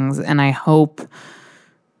taking things. And I hope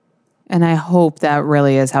that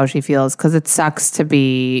really is how she feels because it sucks to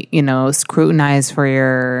be, you know, scrutinized for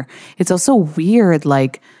your, it's also weird,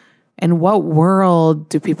 like, in what world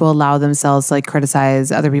do people allow themselves to, like,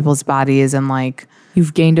 criticize other people's bodies and, like,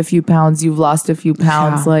 you've gained a few pounds, you've lost a few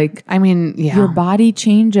pounds. Yeah. Like, I mean, yeah. Your body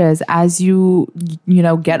changes as you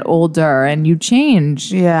know, get older and you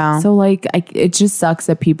change. Yeah. So, like, it just sucks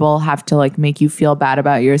that people have to, like, make you feel bad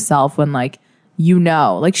about yourself when, like, you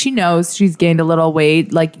know, like, she knows she's gained a little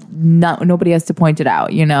weight. Like, nobody has to point it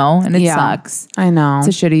out, you know? And it sucks. I know. It's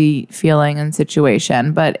a shitty feeling and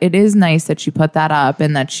situation. But it is nice that she put that up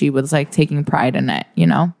and that she was, like, taking pride in it, you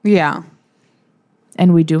know? Yeah.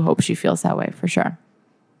 And we do hope she feels that way for sure.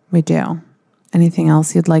 We do. Anything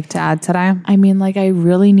else you'd like to add today? I mean, like, I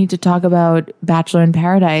really need to talk about Bachelor in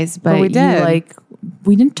Paradise, but we did.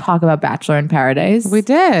 We didn't talk about Bachelor in Paradise. We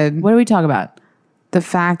did. What did we talk about? The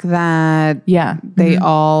fact that they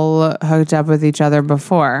all hooked up with each other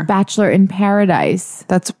before. Bachelor in Paradise.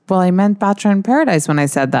 I meant Bachelor in Paradise when I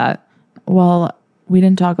said that. Well, we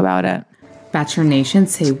didn't talk about it. Bachelor Nation,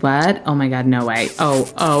 say what? Oh my God, no way.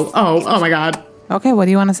 Oh my God. Okay, what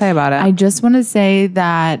do you want to say about it? I just want to say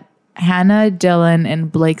that Hannah, Dylan,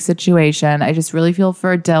 and Blake's situation, I just really feel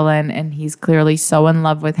for Dylan, and he's clearly so in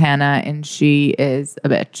love with Hannah, and she is a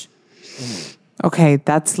bitch. Okay,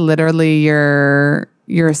 that's literally your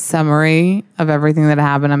summary of everything that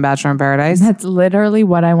happened on Bachelor in Paradise? That's literally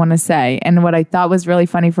what I want to say. And what I thought was really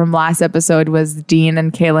funny from last episode was Dean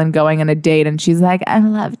and Kaylin going on a date, and she's like, I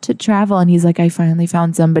love to travel. And he's like, I finally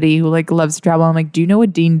found somebody who, like, loves to travel. I'm like, do you know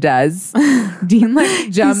what Dean does? Dean, like,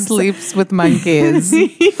 jumps. He sleeps with monkeys.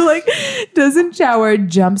 He, like, doesn't shower,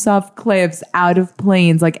 jumps off cliffs, out of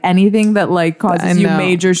planes, like anything that, like, causes you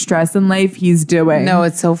major stress in life, he's doing. No,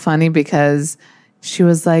 it's so funny because she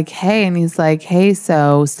was like, hey, and he's like, hey,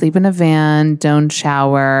 so sleep in a van, don't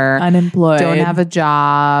shower, unemployed, don't have a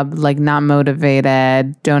job, like, not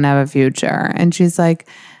motivated, don't have a future. And she's like,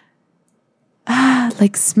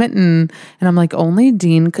 like smitten. And I'm like, only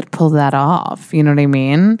Dean could pull that off. You know what I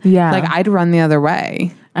mean? Yeah. Like I'd run the other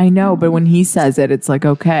way. I know, but when he says it, it's like,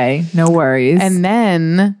 okay, no worries. And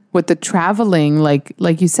then with the traveling, like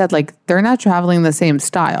you said, like they're not traveling the same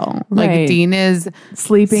style. Like Right. Dean is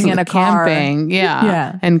sleeping in a car. camping. Yeah.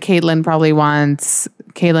 Yeah. And Caitlin probably wants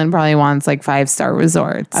like 5-star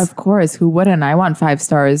resorts. Of course, who wouldn't? I want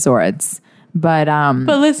 5-star resorts. But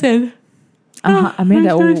listen,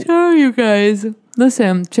 Amanda, I'm so sorry, you guys.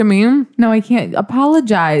 Listen, to me, no, I can't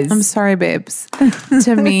apologize. I'm sorry, babes.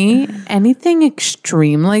 To me, anything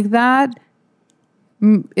extreme like that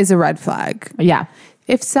is a red flag. Yeah.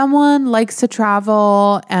 If someone likes to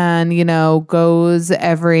travel and, goes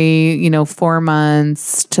every, 4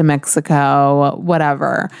 months to Mexico,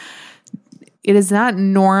 whatever, it is not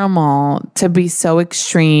normal to be so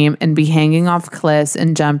extreme and be hanging off cliffs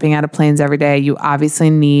and jumping out of planes every day. You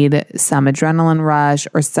obviously need some adrenaline rush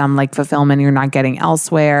or some like fulfillment you're not getting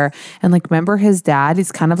elsewhere. And like, remember his dad?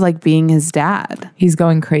 He's kind of like being his dad. He's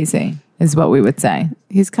going crazy is what we would say.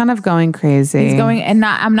 He's kind of going crazy. He's going, and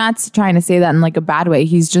I'm not trying to say that in like a bad way.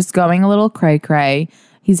 He's just going a little cray cray.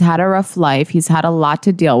 He's had a rough life. He's had a lot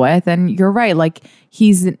to deal with. And you're right.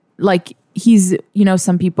 He's,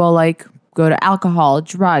 some people like go to alcohol,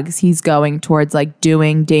 drugs. He's going towards like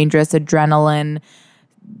doing dangerous adrenaline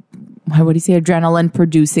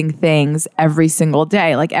producing things every single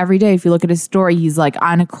day. Like every day, if you look at his story, he's like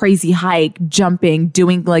on a crazy hike, jumping,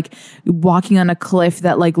 doing like walking on a cliff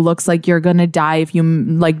that like looks like you're going to die if you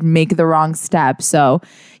like make the wrong step. So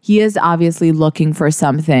he is obviously looking for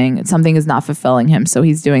something. Something is not fulfilling him. So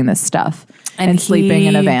he's doing this stuff and sleeping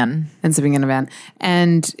in a van. And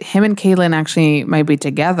him and Caitlin actually might be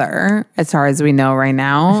together as far as we know right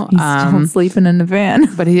now. He's still sleeping in a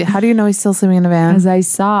van. But how do you know he's still sleeping in a van? As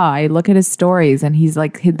I look at his stories and he's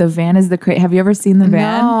like, the van is have you ever seen the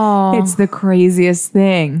van? No. It's the craziest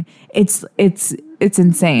thing. It's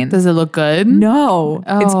insane. Does it look good? No,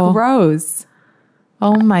 it's gross.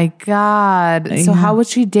 Oh my God. So how would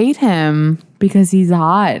she date him? Because he's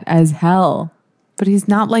hot as hell. But he's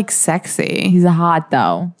not like sexy. He's hot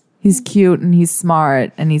though. He's cute and he's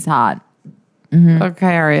smart and he's hot. Mm-hmm. Okay,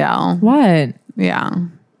 Ariel. What? Yeah.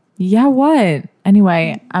 Yeah, what?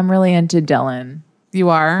 Anyway, I'm really into Dylan. You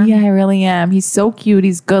are? Yeah, I really am. He's so cute.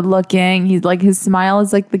 He's good looking. He's like, his smile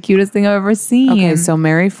is like the cutest thing I've ever seen. Okay, so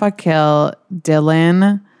marry, fuck, kill,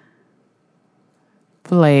 Dylan,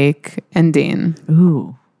 Blake, and Dean.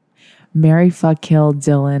 Ooh. Marry, fuck, kill,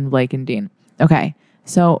 Dylan, Blake, and Dean. Okay.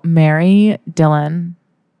 So marry Dylan,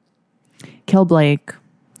 kill Blake,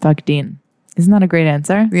 fuck Dean. Isn't that a great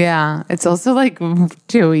answer? Yeah. It's also like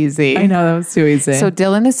too easy. I know, that was too easy. So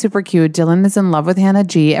Dylan is super cute. Dylan is in love with Hannah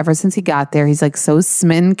G. Ever since he got there, he's like so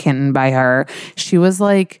smitten kitten by her. She was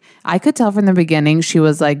like, I could tell from the beginning she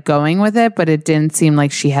was like going with it, but it didn't seem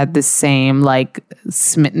like she had the same like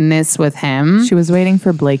smittenness with him. She was waiting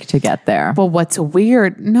for Blake to get there. But what's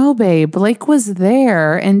weird, no babe, Blake was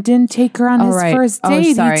there and didn't take her on his first date.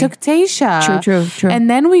 He took Tayshia. True. And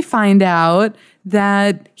then we find out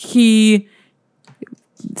that he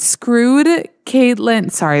screwed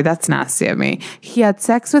Caitlin. Sorry, that's nasty of me. He had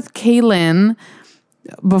sex with Caitlin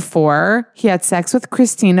before. He had sex with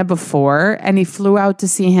Christina before. And he flew out to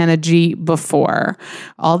see Hannah G before.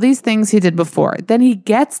 All these things he did before. Then he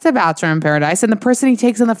gets to Bachelor in Paradise. And the person he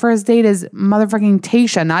takes on the first date is motherfucking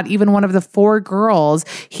Tayshia, not even one of the 4 girls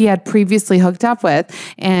he had previously hooked up with.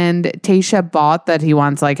 And Tayshia bought that he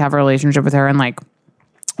wants to like have a relationship with her and like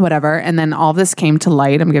whatever. And then all this came to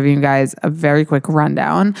light. I'm giving you guys a very quick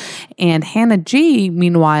rundown. And Hannah G,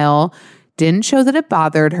 meanwhile, didn't show that it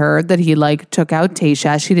bothered her that he like took out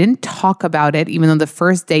Tayshia. She didn't talk about it, even though the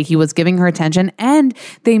first day he was giving her attention. And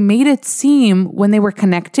they made it seem when they were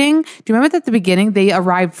connecting. Do you remember that at the beginning they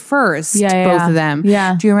arrived first? Both of them.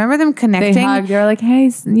 Yeah. Do you remember them connecting? They hugged. They were like, hey,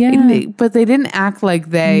 yeah. But they didn't act like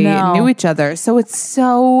they knew each other. So it's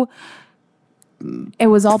so... It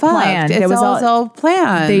was all fucked. planned. It was all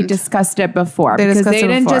planned. They discussed it before because they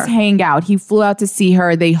didn't just hang out. He flew out to see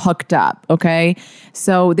her. They hooked up. Okay.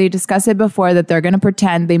 So they discussed it before that they're going to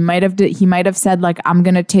pretend. He might have said like, I'm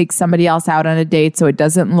going to take somebody else out on a date so it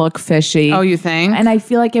doesn't look fishy. Oh, you think? And I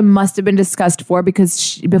feel like it must have been discussed before because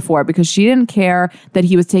she didn't care that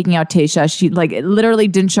he was taking out Tayshia. She like literally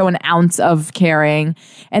didn't show an ounce of caring.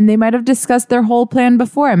 And they might have discussed their whole plan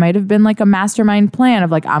before. It might have been like a mastermind plan of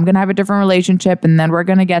like, I'm going to have a different relationship. relationship and then we're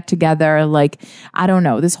going to get together. Like, I don't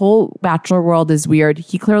know. This whole Bachelor world is weird.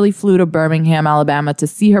 He clearly flew to Birmingham, Alabama to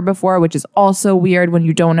see her before, which is also weird when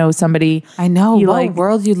you don't know somebody. I know. What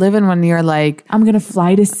world you live in when you're like, I'm going to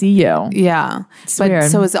fly to see you. Yeah. It's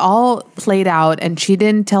weird. So it's all played out and she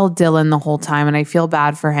didn't tell Dylan the whole time and I feel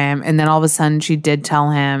bad for him. And then all of a sudden she did tell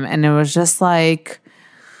him and it was just like,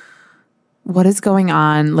 what is going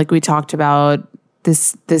on? Like we talked about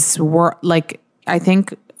this world. Like I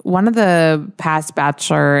think one of the past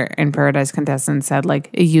Bachelor in Paradise contestants said like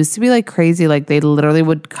it used to be like crazy. Like they literally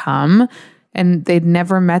would come and they'd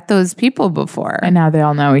never met those people before. And now they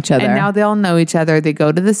all know each other. They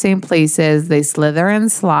go to the same places. They slither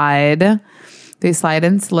and slide. They slide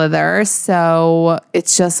and slither. So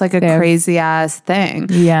it's just like a crazy ass thing.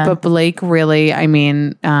 Yeah. But Blake really, I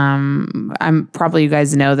mean, I'm probably, you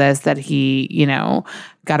guys know this, that he, you know,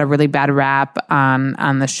 got a really bad rap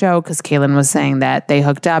on the show because Kaylin was saying that they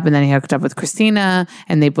hooked up and then he hooked up with Christina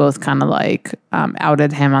and they both kind of like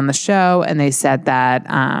outed him on the show. And they said that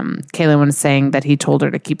Kaylin was saying that he told her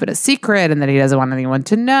to keep it a secret and that he doesn't want anyone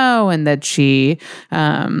to know and that she...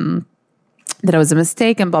 that it was a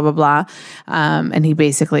mistake and blah, blah, blah. And he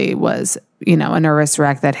basically was, you know, a nervous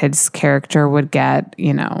wreck that his character would get,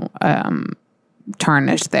 you know,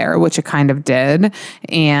 tarnished there, which it kind of did.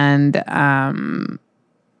 And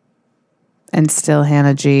still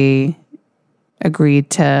Hannah G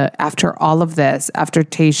agreed to, after all of this, after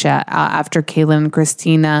Tayshia, after Kaylin and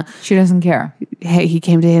Christina. She doesn't care. Hey, he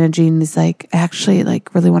came to Hannah G and he's like, I actually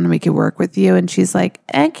like really want to make it work with you. And she's like,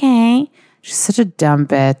 okay. She's such a dumb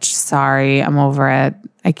bitch. Sorry, I'm over it.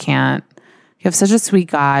 I can't. You have such a sweet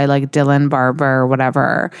guy like Dylan Barber or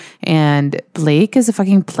whatever. And Blake is a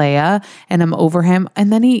fucking playa and I'm over him.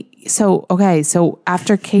 And then so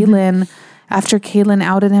after Kaylin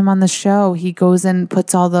outed him on the show, he goes and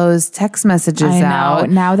puts all those text messages out.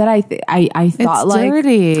 Now that I thought like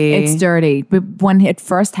it's dirty. But when it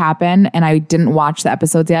first happened and I didn't watch the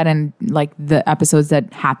episodes yet and like the episodes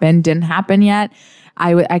that happened didn't happen yet,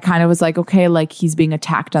 I kind of was like, okay, like he's being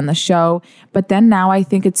attacked on the show. But then now I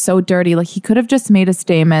think it's so dirty. Like he could have just made a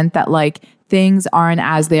statement that like things aren't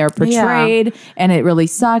as they are portrayed and it really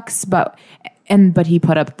sucks. But he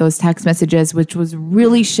put up those text messages, which was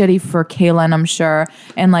really shitty for Kaylin, I'm sure.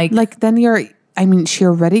 And like then she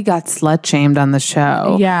already got slut shamed on the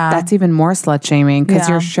show. Yeah. That's even more slut shaming because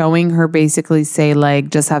you're showing her basically say like,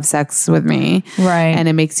 just have sex with me. Right. And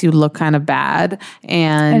it makes you look kind of bad.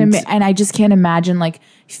 And I just can't imagine like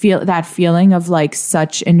feel that feeling of like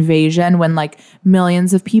such invasion when like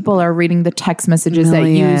millions of people are reading the text messages that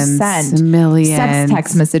you sent. Sex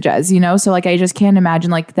text messages, you know? So like I just can't imagine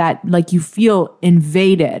like that, like you feel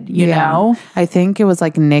invaded, you know? I think it was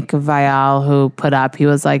like Nick Vial who put up, he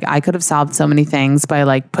was like, I could have solved so many things by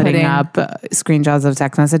like putting up screenshots of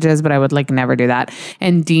text messages, but I would like never do that.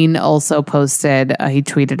 And Dean also posted, he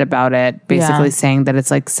tweeted about it, basically saying that it's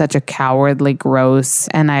like such a cowardly, gross.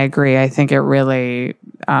 And I agree. I think it really...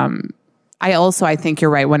 I think you're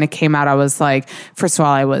right. When it came out, I was like, first of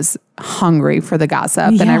all, I was hungry for the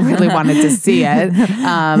gossip and I really wanted to see it.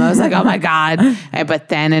 I was like, oh my God. But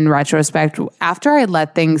then in retrospect, after I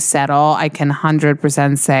let things settle, I can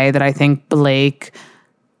 100% say that I think Blake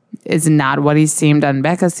is not what he seemed on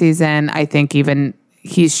Becca's season. I think even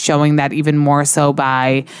he's showing that even more so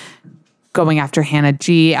by going after Hannah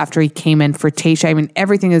G after he came in for Tayshia. I mean,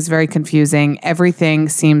 everything is very confusing. Everything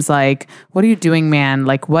seems like, what are you doing, man?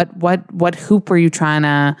 Like, what hoop are you trying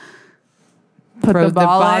to put the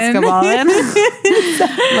basketball in?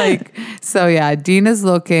 Like, so yeah, Dean is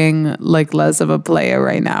looking like less of a player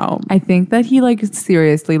right now. I think that he like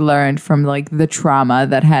seriously learned from like the trauma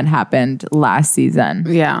that had happened last season.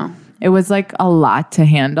 Yeah. It was like a lot to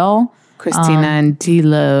handle. Christina and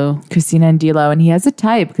D'Lo. And he has a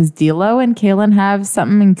type because D'Lo and Kaylin have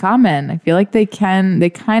something in common. I feel like they kind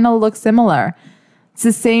of look similar. It's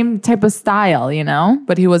the same type of style, you know?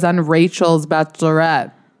 But he was on Rachel's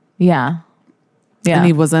Bachelorette. Yeah. And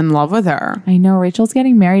he was in love with her. I know. Rachel's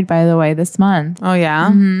getting married, by the way, this month. Oh,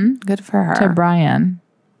 yeah? Mm-hmm. Good for her. To Brian.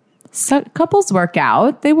 So couples work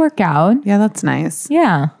out. They work out. Yeah, that's nice.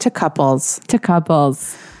 Yeah. To couples.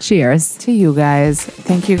 Cheers. To you guys.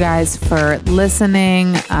 Thank you guys for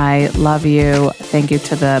listening. I love you. Thank you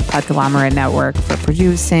to the Podglomerate Network for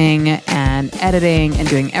producing and editing and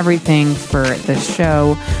doing everything for the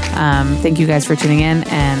show. Thank you guys for tuning in,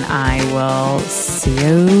 and I will see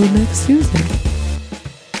you next Tuesday.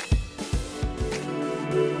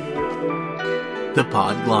 The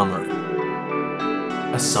Podglomerate.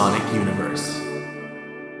 A sonic universe.